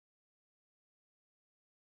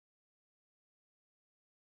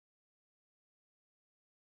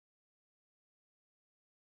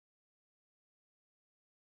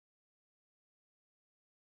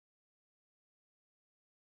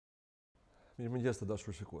Mirëmëngjes të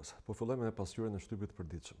dashur shikues. Po fillojmë me pasqyrën e shtypit të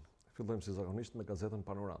përditshëm. Fillojmë si zakonisht me gazetën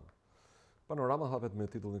Panorama. Panorama hapet me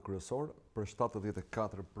titullin kryesor për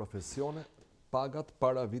 74 profesione, pagat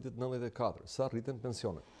para vitit 94, sa rriten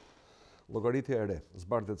pensionet. Llogaritja e re,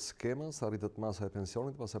 zbardhet skema sa rritet masa e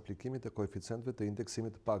pensionit pas aplikimit të koeficientëve të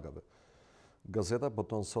indeksimit të pagave. Gazeta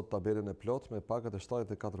boton sot tabelën e plot me pagat e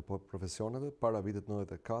 74 profesioneve para vitit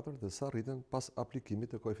 94 dhe sa rriten pas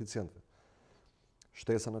aplikimit të koeficientëve.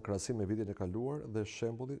 Shtesa në krahasim me vitin e kaluar dhe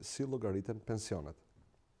shembulli si llogariten pensionet.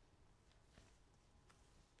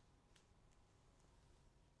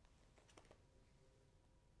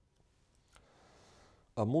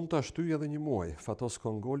 A mund të ashtyj edhe një muaj, Fatos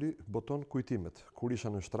Kongoli boton kujtimet, kur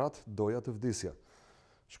isha në shtrat, doja të vdisja.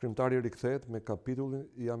 Shkrimtari rikthehet me kapitullin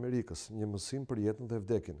i Amerikës, një mësim për jetën dhe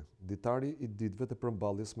vdekjen, ditari i ditëve të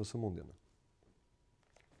përmballjes me sëmundjen.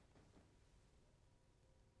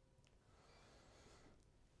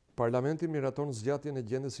 Parlamenti miraton zgjatjen e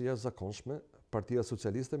gjendjes së jashtëzakonshme, Partia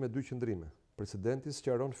Socialiste me 2 qëndrime. Presidenti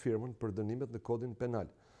sqaron firmën për dënimet në kodin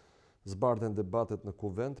penal. Zbardhen debatet në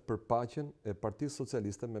kuvend për paqen e Partisë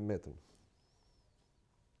Socialiste me Metën.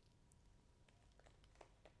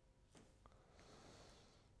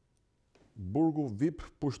 Burgu VIP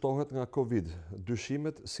pushtohet nga Covid,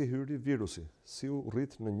 dyshimet si hyri virusi, si u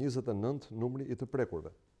rrit në 29 numri i të prekurve.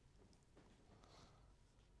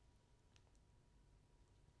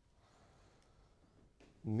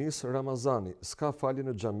 Nis Ramazani, s'ka falje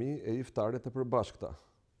në xhami e iftare të përbashkëta,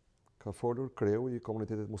 ka folur kreu i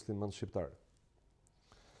komunitetit musliman shqiptar.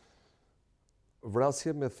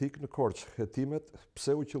 Vrasje me thik në Korçë, hetimet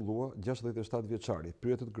pse u qellua 67 vjeçari,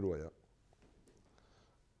 pyetet gruaja.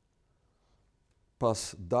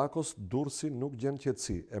 Pas Dakos, Durrësi nuk gjen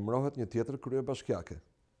qetësi, emrohet një tjetër kryebashkiake.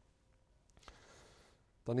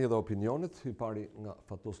 Tani edhe opinionet, i pari nga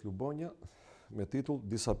Fatos Lubonja, me titull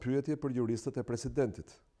Disa pyetje për juristët e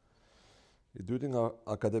presidentit. I dyti nga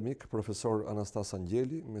akademik profesor Anastas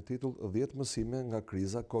Angjeli me titull 10 mësime nga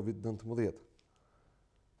kriza Covid-19.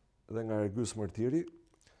 Dhe nga Ergjys Mërtiri,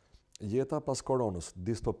 jeta pas koronës,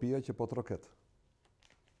 distopia që po troket.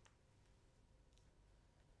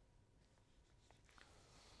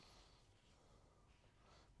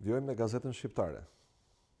 Vjojmë me gazetën shqiptare.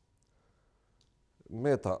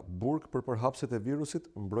 Meta, burg për përhapësit e virusit,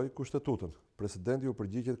 mbroj kushtetutën. Presidenti u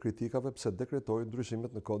përgjigjet kritikave pse dekretoi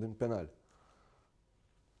ndryshimet në kodin penal.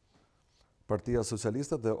 Partia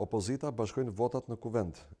Socialiste dhe opozita bashkojnë votat në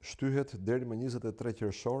kuvend. Shtyhet deri më 23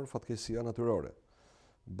 qershor fatkeqësia natyrore.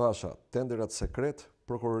 Basha, tenderat sekret,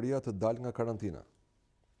 prokuroria të dalë nga karantina.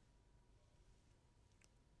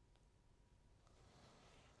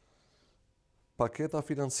 Paketa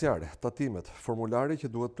financiare, tatimet, formulari që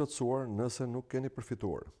duhet plotësuar nëse nuk keni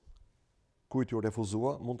përfituar. Kujt ju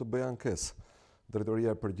refuzua mund të bëjë ankesë.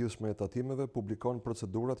 Drejtoria e përgjithshme e tatimeve publikon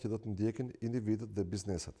procedurat që do të ndjekin individët dhe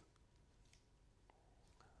bizneset.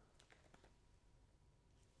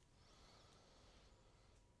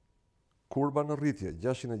 Kurba në rritje,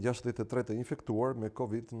 663 të infektuar me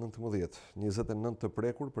Covid-19, 29 të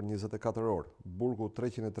prekur për 24 orë, Burgu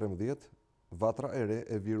 313, vatra e re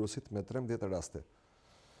e virusit me 13 raste.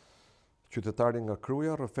 Qytetari nga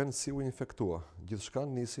Kruja rrëfen si u infektua, gjithçka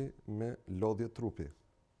nisi me lodhje trupi.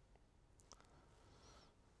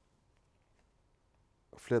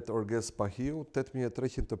 Flet Orges Pahiu,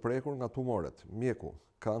 8300 të prekur nga tumoret, mjeku,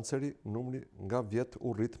 kanceri, numri nga vjet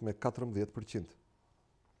u rrit me 14%.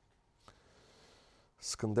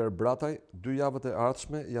 Skënder Brataj, 2 javët e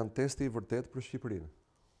ardhshme janë testi i vërtet për Shqipërinë.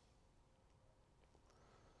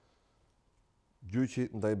 Gjyqi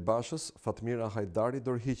ndaj Bashës, Fatmira Hajdari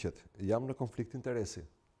dorëhiqet, jam në konflikt interesi.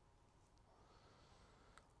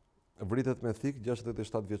 Vritet me thik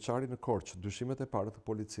 67 vjeçari në Korçë, dyshimet e para të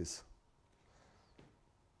policisë.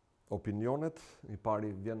 Opinionet, i pari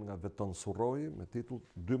vjen nga Veton Surroi me titull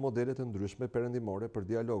 2 modelet e ndryshme perëndimore për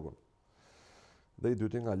dialogun. Dhe i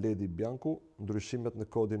dyti nga Ledi Bianku, ndryshimet në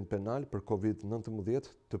kodin penal për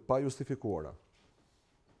Covid-19 të pajustifikuara.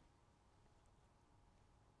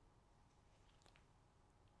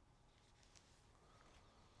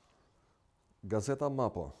 Gazeta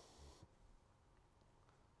Mapo.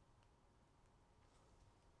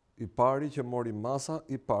 I pari që mori masa,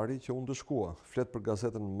 i pari që u ndëshkua. Flet për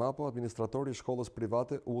gazetën Mapo, administratori i shkollës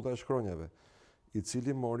private Udha e Shkronjave, i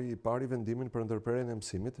cili mori i pari vendimin për ndërprerjen e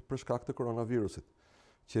mësimit për shkak të koronavirusit.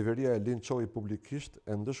 Qeveria e linçoi publikisht,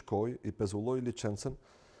 e ndëshkoi, i pezulloi licencën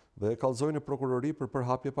dhe e kallzoi në prokurori për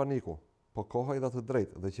përhapje paniku, po koha i dha të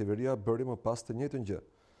drejtë dhe qeveria bëri më pas të njëjtën gjë.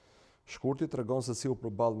 Shkurti tregon se si u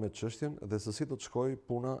përball me çështjen dhe se si do të shkojë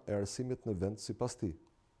puna e arsimit në vend sipas tij.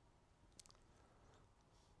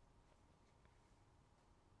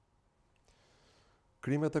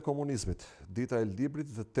 Krimet e komunizmit, dita e librit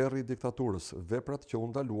dhe terri i diktaturës, veprat që u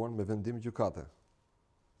ndaluan me vendim gjykate.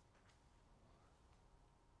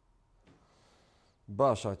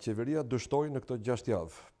 Basha, qeveria dështoi në këto 6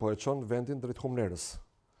 javë, po e çon vendin drejt humnerës.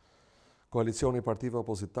 Koalicioni i partive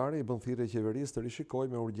opozitare i bën thirrje qeverisë të rishikojë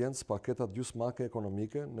me urgjencë paketat gjysmake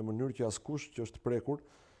ekonomike në mënyrë që askush që është prekur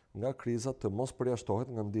nga kriza të mos përjashtohet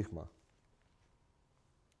nga ndihma.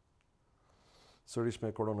 Sërish me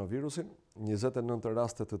koronavirusin, 29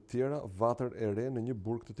 raste të tjera vatër e re në një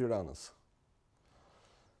burg të Tiranës.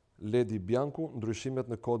 Ledi Bianku, ndryshimet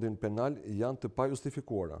në kodin penal janë të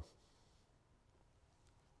pajustifikuara.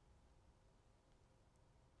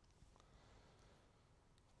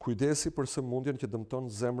 Kujdesi për sëmundjen që dëmton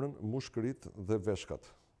zemrën, mushkërit dhe veshkat.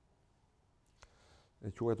 E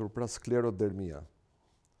quajtur pra sklerodermia.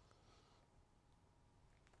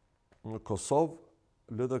 Në Kosovë,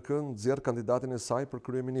 LDK nxjerr kandidatin e saj për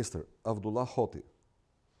kryeministër, Avdullah Hoti.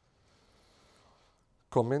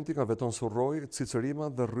 Komenti nga Veton Surroj, Cicërima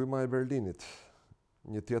dhe rryma e Berlinit.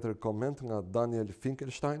 Një tjetër koment nga Daniel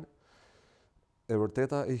Finkelstein, e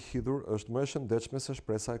vërteta e hidhur është më e shëndetshme se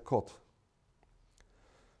shpresa e kotë.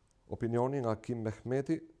 Opinioni nga Kim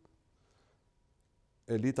Mehmeti,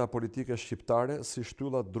 elita politike shqiptare si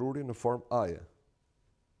shtylla druri në formë aje.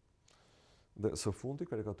 Dhe së fundi,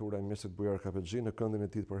 karikatura e Mesit Bujar Kapexhi në këndin e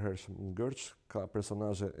tij të përhershëm Ngërç, ka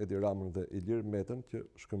personazhe Edi Ramën dhe Ilir Metën që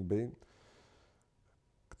shkëmbejnë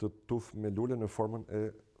këtë tufë me lule në formën e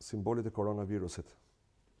simbolit të koronavirusit.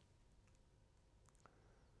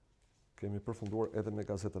 Kemi përfunduar edhe me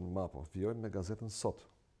gazetën Mapo, vijojmë me gazetën Sot.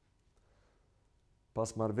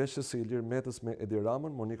 Pas marrëveshjes së Ilir Metës me Edi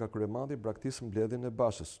Ramën, Monika Kryemandi braktis mbledhjen e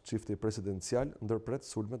Bashës, çifti presidencial ndërpret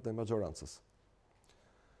sulmet e majorancës.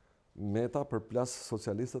 Meta përplas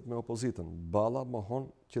socialistët me opozitën, Balla mohon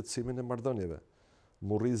qetësimin e marrëdhënieve,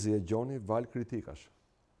 Murrizi e Gjoni val kritikash.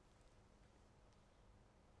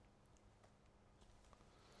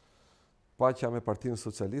 Paqja me Partinë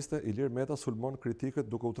Socialiste, Ilir Meta sulmon kritikët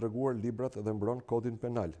duke u treguar librat dhe mbron kodin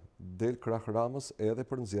penal, del krah Ramës edhe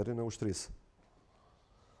për nxjerrjen e ushtrisë.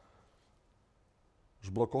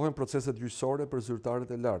 Zhbllokohen proceset gjyqësore për zyrtarët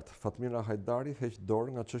e lartë. Fatmira Hajdari heq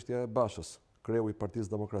dorë nga çështja e Bashës. Kreu i Partisë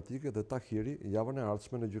Demokratike dhe Tahiri javën e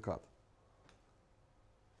ardhshme në gjykatë.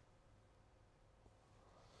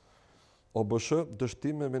 OBSH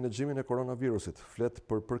dështim me menaxhimin e koronavirusit, flet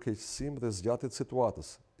për përkeqësim dhe zgjatje të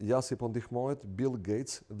situatës. Ja si po ndihmohet Bill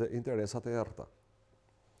Gates dhe interesat e errta.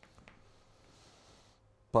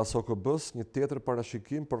 Pas OKB-s, një tjetër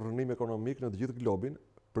parashikim për rënim ekonomik në të gjithë globin,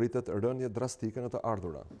 pritet rënje drastike në të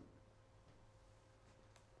ardhura.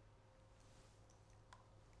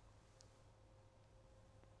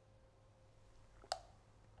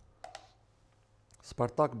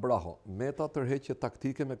 Spartak Braho, Meta tërheqje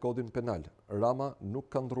taktike me kodin penal. Rama nuk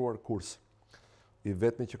ka ndruar kurs. I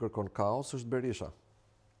vetmi që kërkon kaos është Berisha.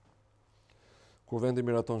 Kuvendi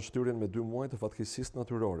miraton shtyrjen me 2 muaj të fatkeqësisë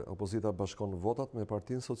natyrore. Opozita bashkon votat me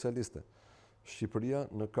Partinë Socialiste. Shqipëria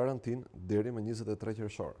në karantinë deri më 23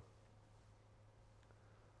 qershor.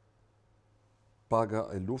 Paga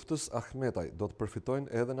e luftës Ahmetaj do të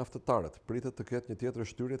përfitojnë edhe naftëtarët. Pritet të ketë një tjetër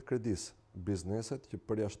shtyrje të kredisë, bizneset që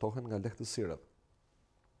përjashtohen nga lehtësirat.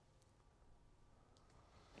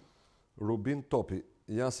 Rubin Topi,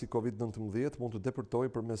 ja si COVID-19 mund të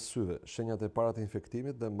depërtojë përmes syve, shenjat e para të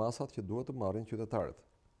infektimit dhe masat që duhet të marrin qytetarët.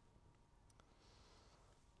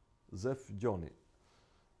 Zgjohu.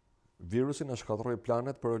 Virusi na shkatërroi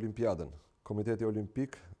planet për Olimpiadën. Komiteti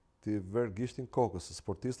Olimpik t'i ver gishtin kokës,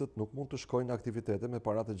 sportistët nuk mund të shkojnë në aktivitete me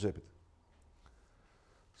paratë e xhepit.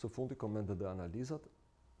 Së fundi komentet dhe analizat.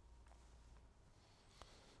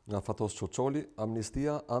 Nga Fatos Çoçoli,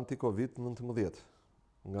 amnistia anti-COVID-19.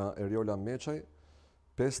 Nga Eriola Meçaj,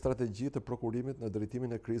 5 strategji të prokurimit në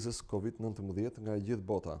drejtimin e krizës COVID-19 nga e gjithë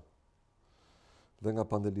bota. Dhe nga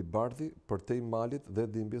Pandeli Bardhi, përtej malit dhe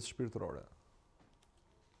dhimbjes shpirtërore.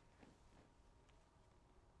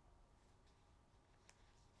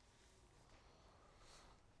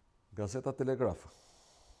 Gazeta Telegraf.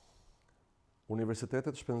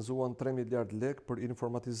 Universitetet shpenzuan 3 miliard lek për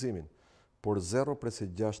informatizimin, por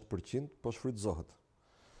 0,6% po shfrytëzohet.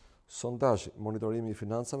 Sondazhi, monitorimi i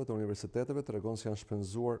financave të universiteteve tregon se janë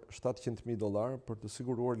shpenzuar $700.000 për të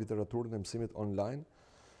siguruar literaturën e mësimit online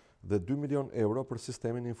dhe 2 milion euro për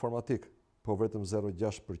sistemin informatik, po vetëm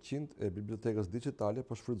 0,6% e bibliotekës digjitale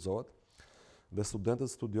po shfrytëzohet dhe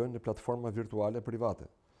studentët studiojnë në platforma virtuale private.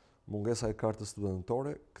 Mungesa e kartës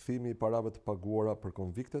studentore, kthimi i parave të paguara për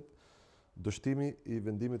konviktet, dështimi i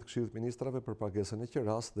vendimit të Këshillit të Ministrave për pagesën e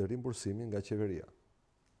qeras dhe rimbursimi nga qeveria.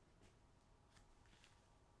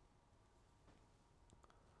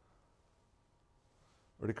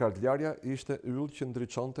 Rikard Ljarja ishte yll që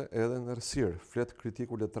ndriçonte edhe në errësirë, flet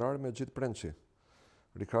kritiku letrar me Gjit Prençi.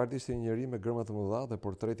 Rikardi ishte një njeri me gërma të mëdha dhe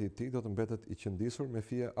portreti i tij do të mbetet i qëndisur me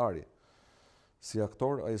fije ari. Si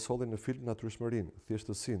aktor, ai solli në film natyrshmërinë,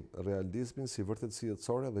 thjeshtësinë, realizmin si vërtetësi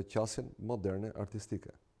jetësore dhe qasjen moderne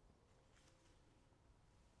artistike.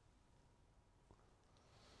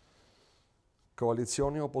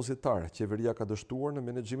 Koalicioni opozitar, qeveria ka dështuar në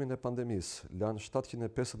menaxhimin e pandemisë, lanë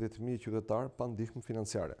 750.000 qytetar pa ndihmë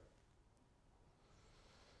financiare.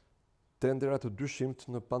 Tendera të dyshimt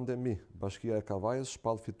në pandemi, Bashkia e Kavajës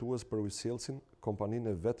shpall fitues për ujësjellsin,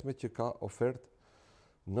 kompaninë e vetme që ka ofertë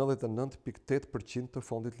 99.8% të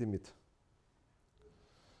fondit limit.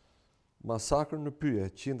 Masakrën në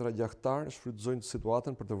Pyje, qindra gjahtar shfrytëzojnë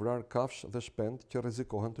situatën për të vrarë kafshë dhe shpend që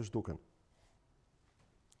rrezikohen të zhduken.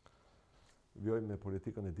 Vjojmë me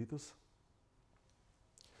politikën e ditës.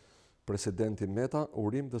 Presidenti Meta,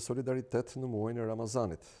 urim dhe solidaritet në muajin e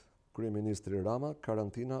Ramazanit. Kryeministri Rama,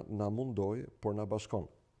 karantina na mundoi, por na bashkon.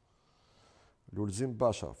 Lulzim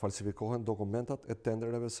Basha, falsifikohen dokumentat e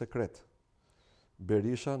tendereve sekret.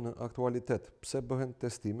 Berisha në aktualitet, pse bëhen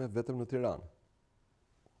testime vetëm në Tiranë.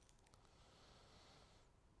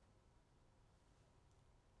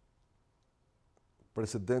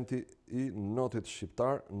 Presidenti i Notit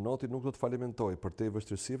shqiptar, Noti nuk do të falimentoj, për te i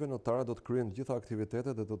vështirësive notarët do të kryen gjitha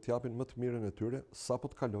aktivitetet dhe do të japin më të mirën e tyre sapo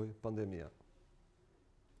të kaloj pandemia.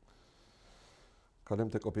 Kalem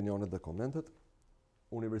tek opinionet dhe komentet.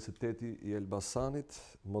 Universiteti i Elbasanit,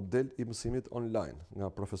 model i mësimit online, nga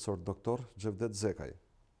profesor doktor Zgjohu.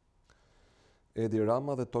 Edi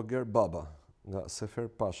Rama dhe Toger Baba, nga Sefer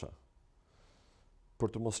Pasha.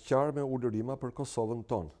 Për të mos qarë me ulërima për Kosovën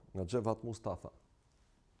tonë, nga Xhevat Mustafa.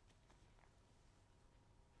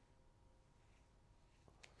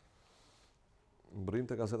 Mbrim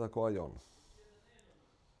të gazeta Koha Jon.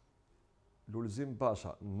 Lulzim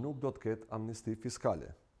Basha, nuk do të ketë amnisti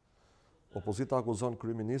fiskale. Opozita akuzon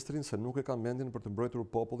kryeministrin se nuk e ka mendjen për të mbrojtur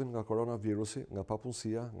popullin nga koronavirusi, nga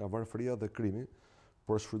papunësia, nga varfëria dhe krimi,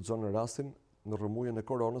 por shfrytëzon në rastin në rrëmujën e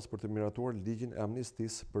koronës për të miratuar ligjin e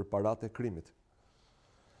amnistisë për paratë e krimit.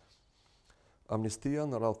 Amnistia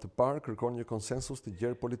në radhë të parë kërkon një konsensus të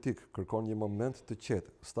gjerë politik, kërkon një moment të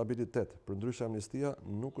qetë, stabilitet. Përndryshe amnistia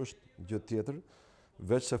nuk është gjë tjetër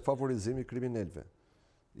veç se favorizimi i kriminalëve,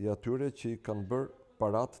 i atyre që i kanë bërë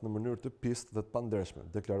parat në mënyrë të pistë dhe të pandershme,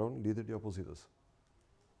 deklaron lideri i opozitës.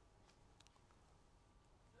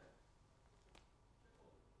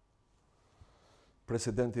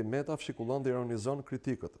 Presidenti Meta fshikullon dhe ironizon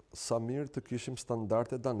kritikët. Sa mirë të kishim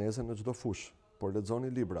standarde daneze në çdo fushë, por lexoni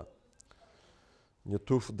libra. Një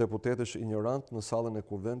tufë deputetësh ignorant në sallën e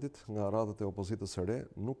kuvendit nga radhët e opozitës së re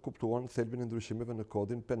nuk kuptuan thelbin e ndryshimeve në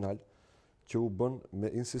kodin penal që u bën me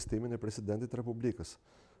insistimin e presidentit të Republikës.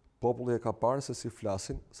 Populli e ka parë se si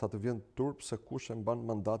flasin, sa të vjen turp se kush e mban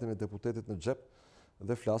mandatin e deputetit në xhep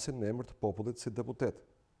dhe flasin në emër të popullit si deputet.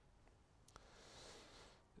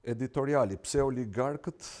 Editoriali, pse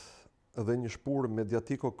oligarkët dhe një shpurë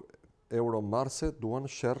mediatiko euromarse duan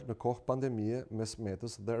sherr në kohë pandemie mes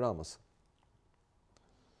Metës dhe Ramës.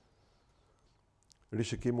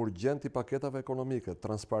 Rishikim urgjent i paketave ekonomike,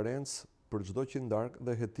 transparencë për çdo qindark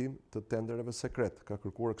dhe hetim të tendereve sekret, ka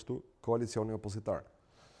kërkuar kështu koalicioni opozitar.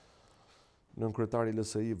 Nënkryetari i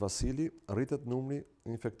LSI Vasili, rritet numri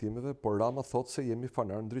infektimeve, por Rama thot se jemi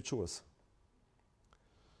fanar ndriçues.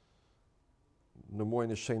 Në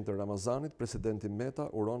muajin e shenjtë të Ramazanit, presidenti Meta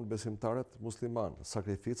uron besimtarët musliman,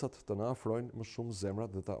 sakrificat të na afrojnë më shumë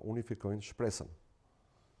zemrat dhe ta unifikojnë shpresën.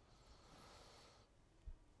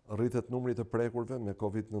 Rritet numri të prekurve me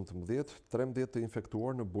COVID-19, 13 të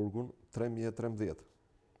infektuar në Burgun 3013.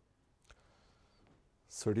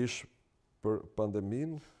 Sërish për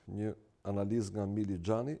pandemin, një analizë nga Mili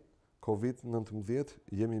Xhani, COVID-19,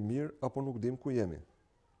 jemi mirë apo nuk dim ku jemi?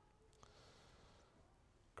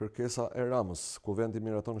 Kërkesa e Ramës, kuvendi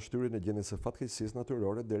miraton shtyrjen e gjendjes së fatkeqësisë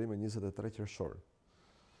natyrore deri më 23 qershor.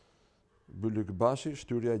 Bylyk Bashi,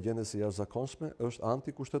 shtyrja e gjendjes së jashtëzakonshme është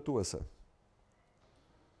antikushtetuese.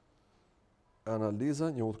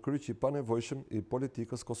 Analiza, një udhkryq i panevojshëm i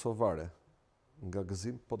politikës kosovare, nga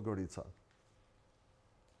Gëzim Podgorica.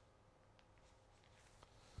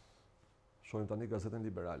 Shohim tani gazetën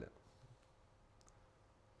Liberale.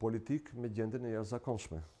 Politik me gjendjen e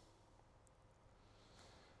jashtëzakonshme.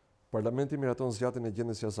 Parlamenti miraton zgjatjen e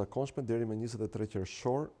gjendjes së jashtëzakonshme deri më 23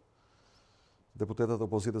 qershor. Deputetët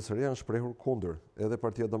opozitës së re janë shprehur kundër. Edhe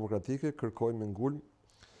Partia Demokratike kërkoi me ngulm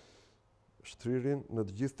shtrirjen në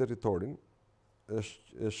të gjithë territorin.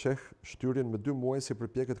 E sheh shtyrjen me 2 muaj si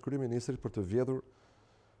përpjekje të kryeministrit për të vjedhur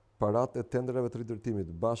Parat e tenderave të ridërtimit,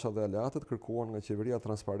 Basha dhe aleatët kërkuan nga qeveria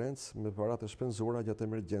transparencë me parat e shpenzuara gjatë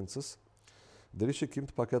emergjencës, dhe rishikim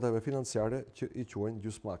të paketave financiare që i quajnë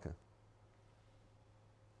gjysmake.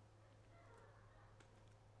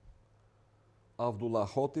 Avdullah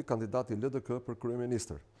Hoti, kandidati LDK për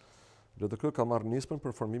kryeministër. LDK ka marrë nismën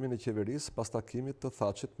për formimin e qeverisë pas takimit të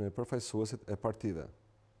Thachit me përfaqësuesit e partive.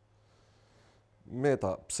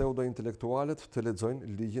 Meta, pseudo-intelektualet të lexojnë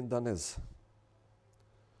ligjin danez.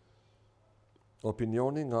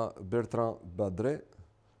 Opinioni nga Bertrand Badre,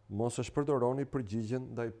 mos e shpërdoroni përgjigjen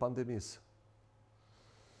ndaj pandemisë.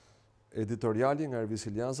 Editoriali nga Ervis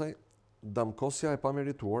Iljazaj, damkosja e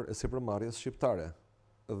pamerituar e sipërmarrjes shqiptare.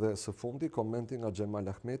 Dhe së fundi komenti nga Xhemal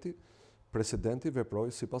Ahmeti, presidenti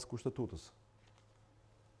veproi sipas kushtetutës.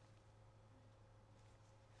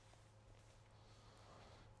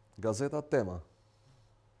 Gazeta Tema.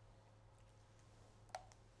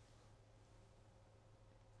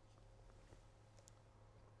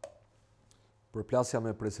 Përplasja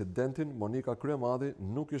me presidentin, Monika Kryemadhi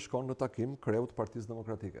nuk i shkon në takim kreut Partisë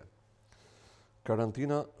Demokratike.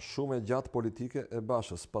 Karantina shumë e gjatë politike e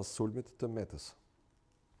Bashës pas sulmit të Metës.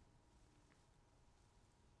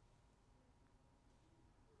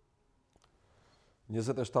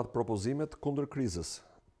 Njëzet e 7 propozimet kundër krizës,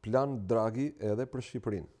 plan Draghi edhe për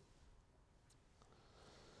Shqipërinë.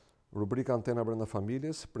 Rubrika Antena brenda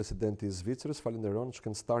familjes, presidenti i Zvicrës falenderon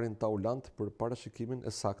shkencëtarin Taulant për parashikimin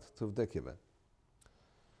e saktë të vdekjeve.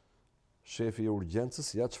 Shefi i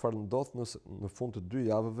urgjencës, ja çfarë ndodh në fund të 2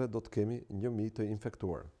 javëve do të kemi 1000 të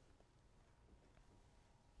infektuar.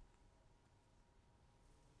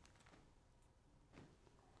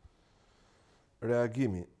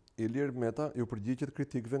 Reagimi. Ilir Meta ju përgjigjet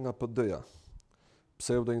kritikëve nga PD-ja.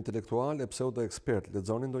 Pseudo-intelektual e pseudo-ekspert,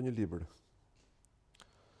 lexoni ndonjë libër.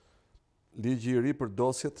 Ligji i ri për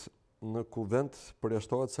dosjet në kuvent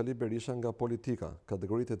përjashtohet Sali Berisha nga politika,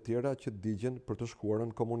 kategoritë e tjera që digjen për të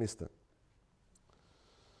shkuarën komuniste.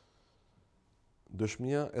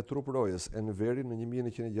 Dëshmia e truprojës Enveri në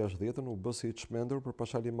 1160 u bë si i çmendur për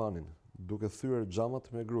Pashalimanin, duke thyer xhamat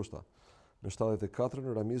me grushta. Në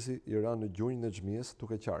 74 Ramizi i ra në gjunjën e xhmies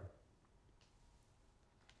duke qarë.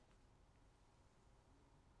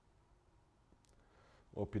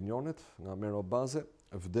 Opinionet nga Mero Baze,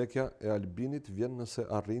 vdekja e Albinit vjen nëse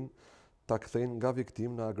arrin ta kthejnë nga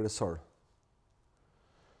viktim në agresor.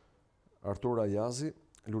 Artur Ayazi,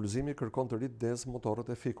 Lulëzimi kërkon të rritë dez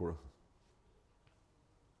motorët e fikur.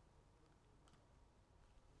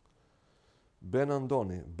 Ben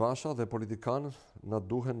Andoni, Basha dhe politikan na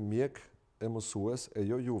duhen mjek e mësues e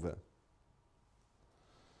jo juve.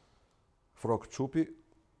 Frok Qupi,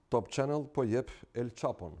 Top Channel po jep El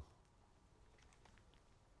Chapon.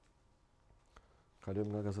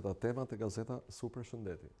 Kalojmë nga gazeta Tema te gazeta Super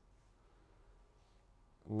Shëndeti.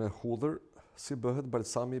 Me hudhër, si bëhet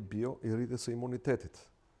balsami bio i rritjes së imunitetit.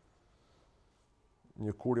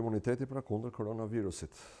 Një kur imuniteti pra kundër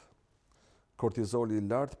koronavirusit. Kortizoli i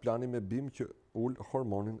lartë, plani me bim që ul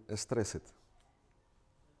hormonin e stresit.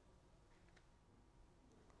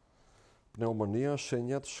 Pneumonia,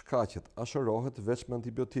 shenjat, shkaqet, ashërohet veç me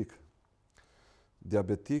antibiotik.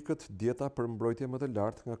 Diabetikët, dieta për mbrojtje më të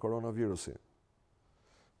lartë nga koronavirusi.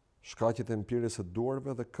 Shkaqet e mpirjes së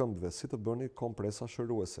duarve dhe këmbëve, si të bëni kompresa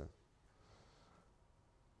shëruese.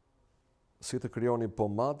 Si të krijoni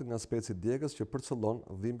pomad nga speci djegës që përcëllon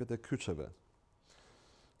dhimbjet e kyçeve.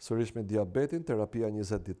 Sërish me diabetin, terapia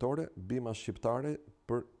 20 ditore, bima shqiptare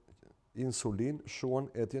për insulin shuan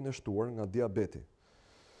etjen e shtuar nga diabeti.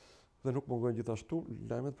 Dhe nuk mungojnë gjithashtu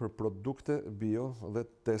lajmet për produkte bio dhe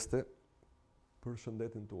teste për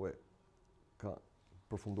shëndetin tuaj. Ka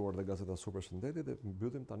përfunduar dhe gazeta Super Shëndeti dhe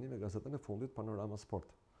mbyllim tani me gazetën e fundit Panorama Sport.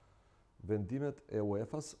 Vendimet e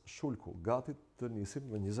UEFA-s shulku, gati të nisim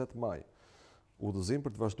në 20 maj. Udhëzim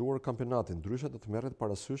për të vazhduar kampionatin, ndryshe do të merret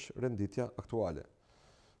parasysh renditja aktuale.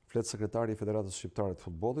 Flet sekretari i Federatës Shqiptare të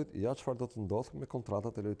Futbollit, ja çfarë do të ndodhë me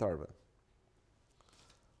kontratat e lojtarëve.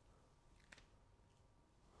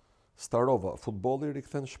 Starova, futbolli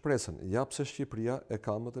rikthen shpresën, ja pse Shqipëria e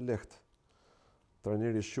ka më të lehtë.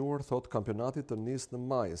 Trajneri i shquar thot kampionati të nisë në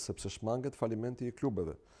maj, sepse shmanget falimenti i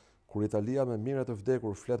klubeve. Kur Italia me mire të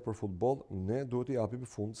vdekur flet për futboll, ne duhet i japim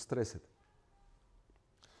fund stresit.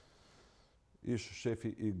 Ish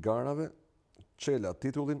shefi i garave, Çela,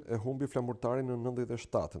 titullin e humbi flamurtarin në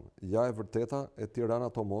 97-ën, ja e vërteta e Tirana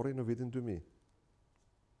to mori në vitin 2000.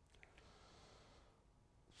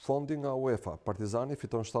 Fondi nga UEFA, Partizani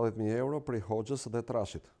fiton 70.000 euro prej Hoxhës dhe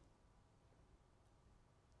Trashit.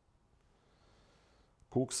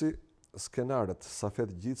 Kuksi, skenarët,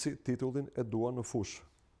 Safet Gjici, titullin e dua në fush.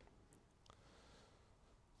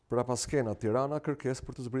 Pra paskena, Tirana kërkesë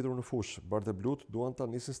për të zbritur në fushë. Bardë blut duan ta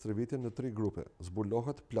nisin stërvitjen në 3 grupe.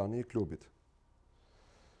 Zbulohet plani i klubit.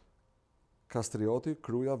 Kastrioti,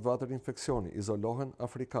 Kruja, Vatër infeksioni, izolohen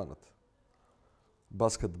afrikanët.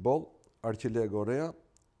 Basketbol, Arqilego Rea,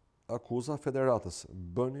 akuza federatës,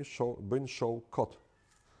 bëjnë show kot.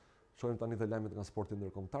 Shohim tani dhe lajmet nga sporti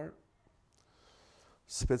ndërkombëtar.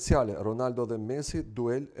 Speciale, Ronaldo dhe Messi,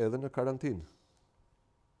 duel edhe në karantinë.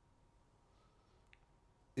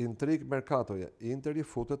 Intrig merkatoje, Interi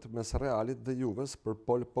futet mes Realit dhe Juves për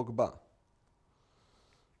Paul Pogba.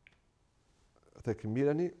 Tek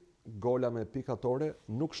Milani, gola me pikatore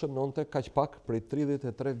nuk shënonte kaq pak prej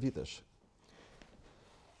 33 vitesh.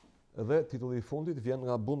 Dhe titulli i fundit vjen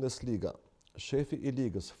nga Bundesliga. Shefi i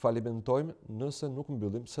ligës, falimentojmë nëse nuk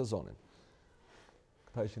mbyllim sezonin.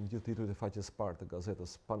 Këta ishin gjithë titujt e faqes parë të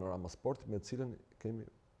gazetës Panorama Sport, me cilën kemi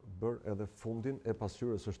bërë edhe fundin e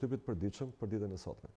pasqyrës së shtypit përditshëm për ditën e sotme.